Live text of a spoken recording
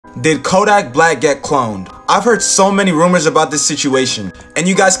Did Kodak Black get cloned? I've heard so many rumors about this situation, and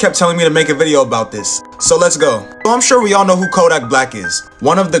you guys kept telling me to make a video about this. So let's go. So I'm sure we all know who Kodak Black is.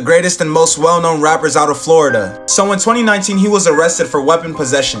 One of the greatest and most well-known rappers out of Florida. So in 2019, he was arrested for weapon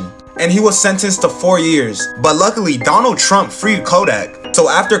possession, and he was sentenced to 4 years. But luckily, Donald Trump freed Kodak. So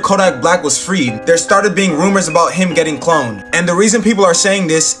after Kodak Black was freed, there started being rumors about him getting cloned. And the reason people are saying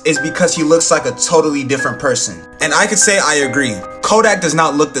this is because he looks like a totally different person. And I could say I agree. Kodak does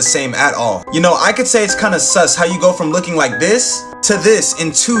not look the same at all. You know, I could say it's kind of sus how you go from looking like this to this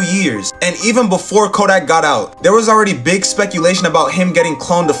in 2 years. And even before Kodak got out, there was already big speculation about him getting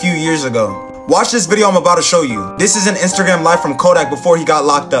cloned a few years ago. Watch this video I'm about to show you. This is an Instagram live from Kodak before he got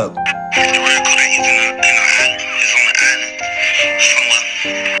locked up.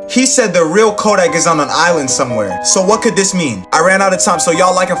 He said the real Kodak is on an island somewhere. So what could this mean? I ran out of time, so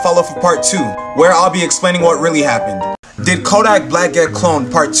y'all like and follow for part 2, where I'll be explaining what really happened. Did Kodak Black get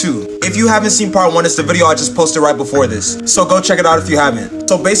cloned? Part 2. If you haven't seen part 1, it's the video I just posted right before this. So go check it out if you haven't.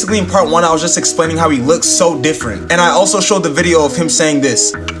 So basically in part 1, I was just explaining how he looks so different. And I also showed the video of him saying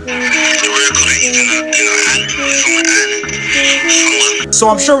this. So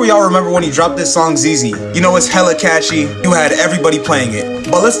I'm sure we all remember when he dropped this song ZZ. You know, it's hella catchy. You had everybody playing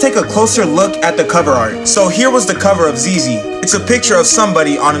it. But let's take a closer look at the cover art. So here was the cover of ZZ. It's a picture of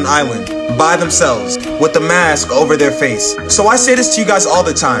somebody on an island by themselves with a mask over their face. So I say this to you guys all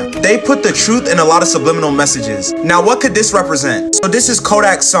the time. They put the truth in a lot of subliminal messages. Now what could this represent? So this is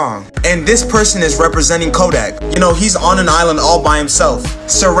Kodak's song, and this person is representing Kodak. You know, he's on an island all by himself,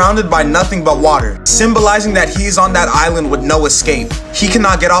 surrounded by nothing but water, symbolizing that he's on that island with no escape. He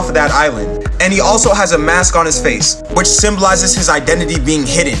cannot get off of that island. And he also has a mask on his face, which symbolizes his identity being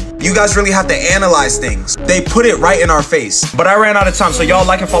hidden. You guys really have to analyze things. They put it right in our face. But I ran out of time, so y'all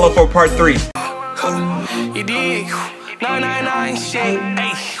like and follow for part 3. You dig? 999 shit.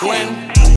 When